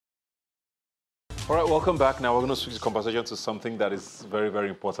All right, welcome back. Now we're going to switch the conversation to something that is very, very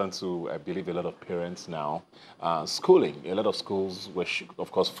important to, I believe, a lot of parents now. Schooling. A lot of schools were, of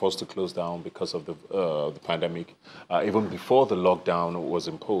course, forced to close down because of the pandemic. Even before the lockdown was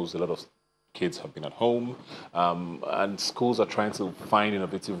imposed, a lot of kids have been at home, and schools are trying to find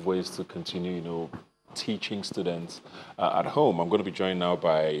innovative ways to continue, teaching students at home. I'm going to be joined now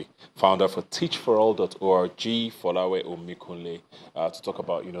by founder for teachforall.org, Folawe Omikunle, to talk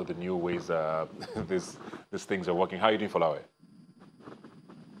about, the new ways these things are working. How are you doing, Folawe?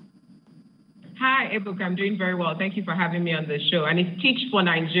 Hi, Ebuka. I'm doing very well. Thank you for having me on the show. And it's Teach for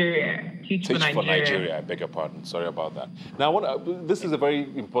Nigeria. Teach for Nigeria. I beg your pardon. Sorry about that. Now, this is a very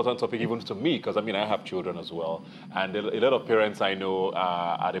important topic even to me because, I have children as well. And a lot of parents I know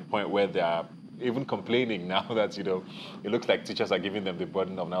are at a point where they are even complaining now that, it looks like teachers are giving them the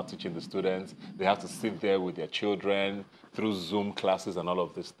burden of now teaching the students. They have to sit there with their children through Zoom classes and all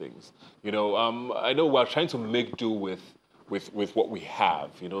of these things. I know we're trying to make do with what we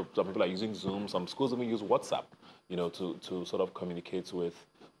have. Some people are using Zoom. Some schools even use WhatsApp, to sort of communicate with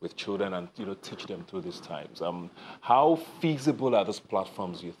children and, teach them through these times. How feasible are these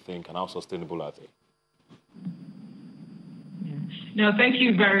platforms, you think, and how sustainable are they? No, thank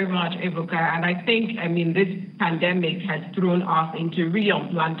you very much, Ebuka. And I think, this pandemic has thrown us into really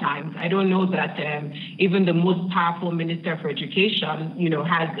unplanned times. I don't know that even the most powerful Minister for Education,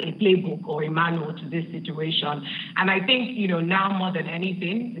 has a playbook or a manual to this situation. And I think, now more than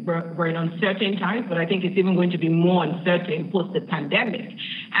anything, we're in uncertain times, but I think it's even going to be more uncertain post the pandemic.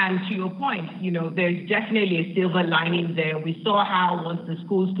 And to your point, there's definitely a silver lining there. We saw how once the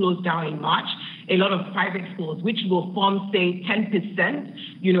schools closed down in March, a lot of private schools, which will form, say, 10%,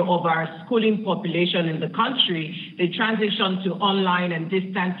 of our schooling population in the country, they transitioned to online and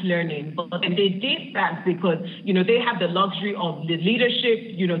distance learning. But they did that because, they have the luxury of the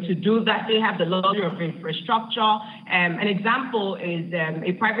leadership, to do that. They have the luxury of infrastructure. An example is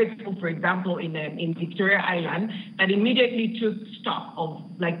a private school, for example, in Victoria Island, that immediately took stock of,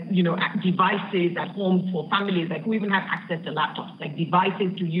 devices at home for families, who even have access to laptops,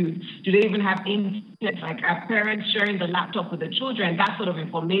 devices to use. Do they even have internet, our parents sharing the laptop with the children, that sort of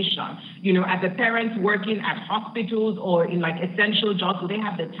information. As the parents working at hospitals or in essential jobs, so they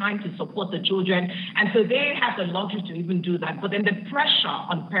have the time to support the children. And so they have the luxury to even do that. But then the pressure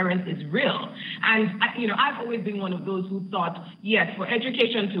on parents is real. And, I've always been one of those who thought, yes, for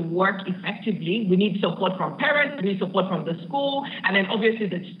education to work effectively, we need support from parents, we need support from the school, and then obviously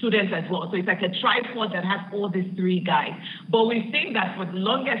the students as well. So it's like a tripod that has all these three guys. But we've seen that for the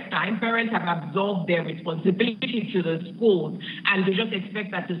longest time, parents have absorbed their responsibility to the schools, and they just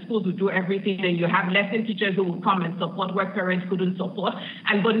expect that the schools will do everything, and you have lesson teachers who will come and support where parents couldn't support.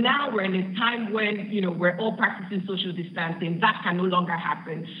 But now we're in a time when, we're all practicing social distancing. That can no longer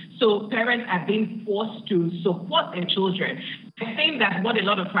happen. So parents are being forced to support their children. I think that what a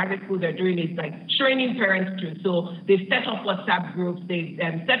lot of private schools are doing is training parents too. So they set up WhatsApp groups, they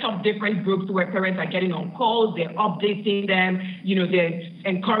set up different groups where parents are getting on calls, they're updating them, they're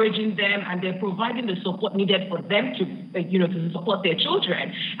encouraging them, and they're providing the support needed for them to support their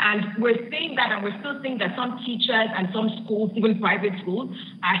children. And we're seeing that, and we're still seeing that some teachers and some schools, even private schools,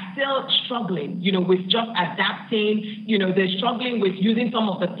 are still struggling, with just adapting. They're struggling with using some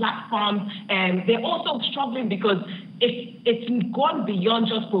of the platforms, and they're also struggling because it's gone beyond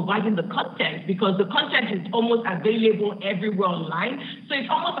just providing the content, because the content is almost available everywhere online. So it's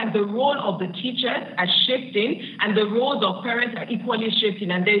almost like the role of the teachers are shifting, and the roles of parents are equally shifting.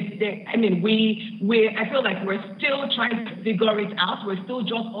 And I feel like we're still trying to figure it out. We're still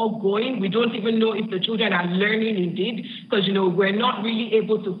just all going. We don't even know if the children are learning indeed, because we're not really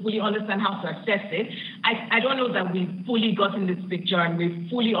able to fully understand how to assess it. I don't know that we've fully gotten this picture and we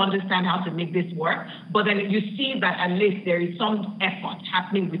fully understand how to make this work. But then you see that at least there is some effort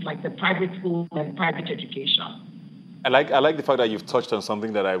happening with the private schools and private education. I like the fact that you've touched on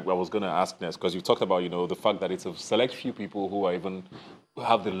something that I was going to ask next, because you talked about, the fact that it's a select few people who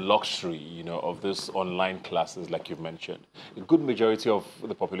have the luxury, of this online classes, like you've mentioned. A good majority of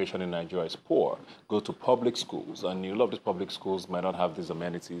the population in Nigeria is poor, go to public schools, and a lot of these public schools might not have these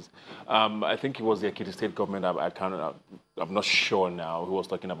amenities. I think it was the Ekiti State government, I'm not sure now, who was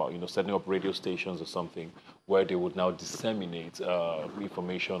talking about, setting up radio stations or something where they would now disseminate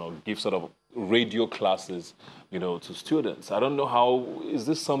information or give sort of radio classes, to students. I don't know is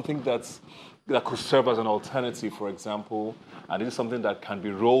this something that could serve as an alternative, for example, and is it something that can be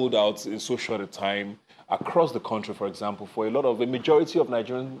rolled out in so short a time across the country, for example, for a majority of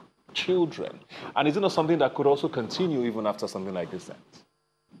Nigerian children? And is it not something that could also continue even after something like this ends?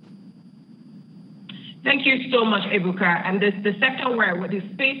 Thank you so much, Ebuka. And the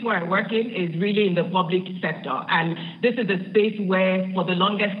space where I work in is really in the public sector. And this is a space where, for the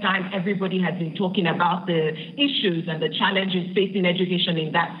longest time, everybody has been talking about the issues and the challenges facing education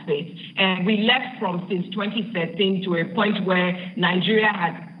in that space. And we left from since 2013 to a point where Nigeria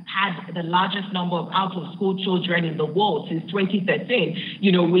has had the largest number of out-of-school children in the world since 2013.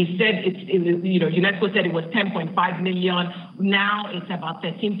 We said UNESCO said it was 10.5 million. Now it's about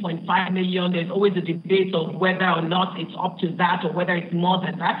 13.5 million. There's always a debate of whether or not it's up to that or whether it's more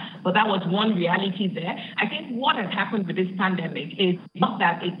than that. But that was one reality there. I think what has happened with this pandemic is not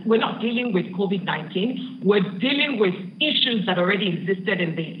that we're not dealing with COVID-19. We're dealing with issues that already existed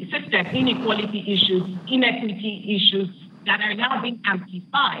in the system, inequality issues, inequity issues, that are now being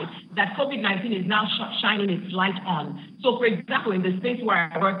amplified, that COVID-19 is now shining its light on. So, for example, in the space where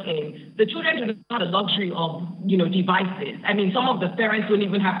I work in, the children do not have the luxury of, devices. I mean, some of the parents don't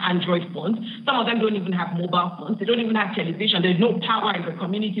even have Android phones. Some of them don't even have mobile phones. They don't even have television. There's no power in the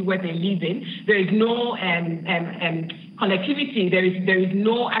community where they live in. There is no connectivity. There is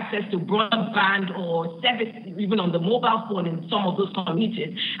no access to broadband or service, even on the mobile phone in some of those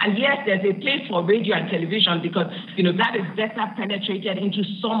communities. And yes, there's a place for radio and television because, that is better penetrated into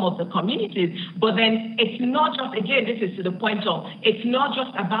some of the communities. But then it's not just, again, this is to the point of, it's not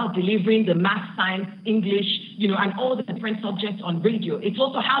just about delivering the math, science, English, and all the different subjects on radio. It's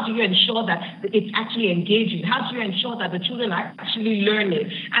also how do you ensure that it's actually engaging? How do you ensure that the children are actually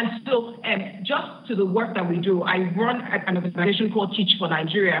learning? And so just to the work that we do, I run an organization called Teach for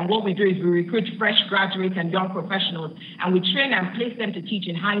Nigeria. And what we do is we recruit fresh graduates and young professionals, and we train and place them to teach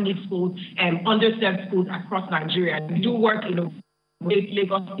in high-need schools and underserved schools across Nigeria. And we do work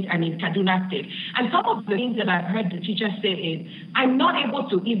Lagos and in Kaduna State. And some of the things that I've heard the teachers say is, I'm not able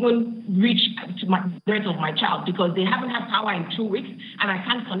to even reach to the parents of my child because they haven't had power in 2 weeks and I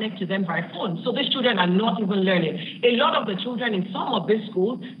can't connect to them by phone. So these children are not even learning. A lot of the children in some of these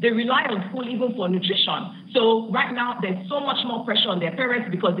schools, they rely on school even for nutrition. So right now there's so much more pressure on their parents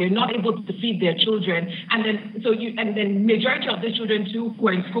because they're not able to feed their children. And then majority of the children too who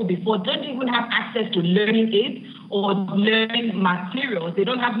were in school before don't even have access to learning aids or learning materials. They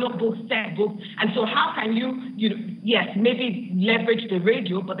don't have notebooks, textbooks. And so how can you maybe leverage the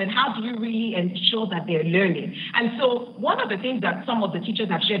radio, but then how do you really ensure that they're learning? And so one of the things that some of the teachers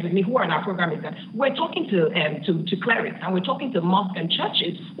have shared with me who are in our program is that we're talking to clerics and we're talking to mosques and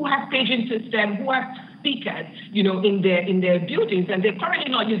churches who have paging systems, who have speakers, in their buildings, and they're currently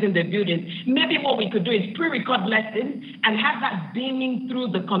not using their buildings. Maybe what we could do is pre-record lessons and have that beaming through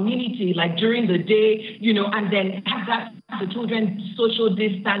the community, like during the day, and then have that the children social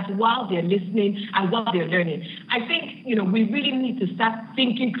distance while they're listening and while they're learning. I think, we really need to start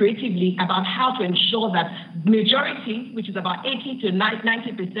thinking creatively about how to ensure that majority, which is about 80 to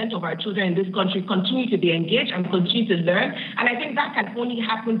 90% of our children in this country, continue to be engaged and continue to learn. And I think that can only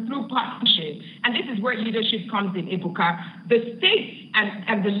happen through partnership. And this is where leadership comes in, Ebuka. The states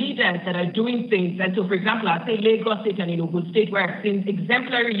and the leaders that are doing things, and so, for example, I'll say Lagos State and Ogun State, where I've seen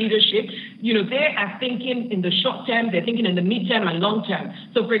exemplary leadership, they are thinking in the short term, they're thinking in the midterm and long term.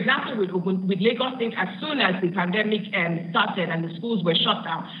 So, for example, with Lagos State, as soon as the pandemic started and the schools were shut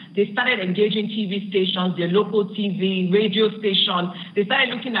down, they started engaging TV stations, their local TV, radio stations. They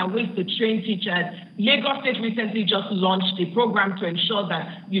started looking at ways to train teachers. Lagos State recently just launched a program to ensure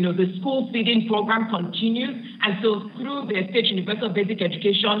that, the school feeding program continues. And so through their state universal basic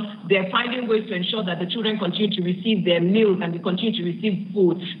education, they're finding ways to ensure that the children continue to receive their meals and they continue to receive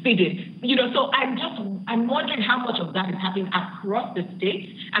food, feeding. So I'm wondering how much of that is happening across the states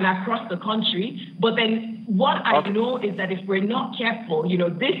and across the country. But then what I know is that if we're not careful,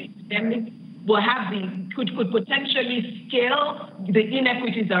 this pandemic will could potentially scale the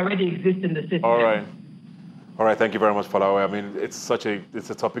inequities that already exist in the system. All right, thank you very much, Falawe. I mean, it's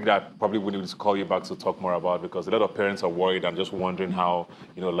a topic that probably we need to call you back to talk more about because a lot of parents are worried and just wondering how,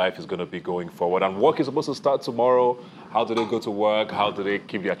 life is going to be going forward. And work is supposed to start tomorrow. How do they go to work? How do they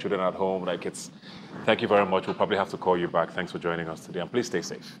keep their children at home? Thank you very much. We'll probably have to call you back. Thanks for joining us today, and please stay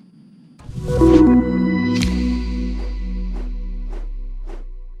safe.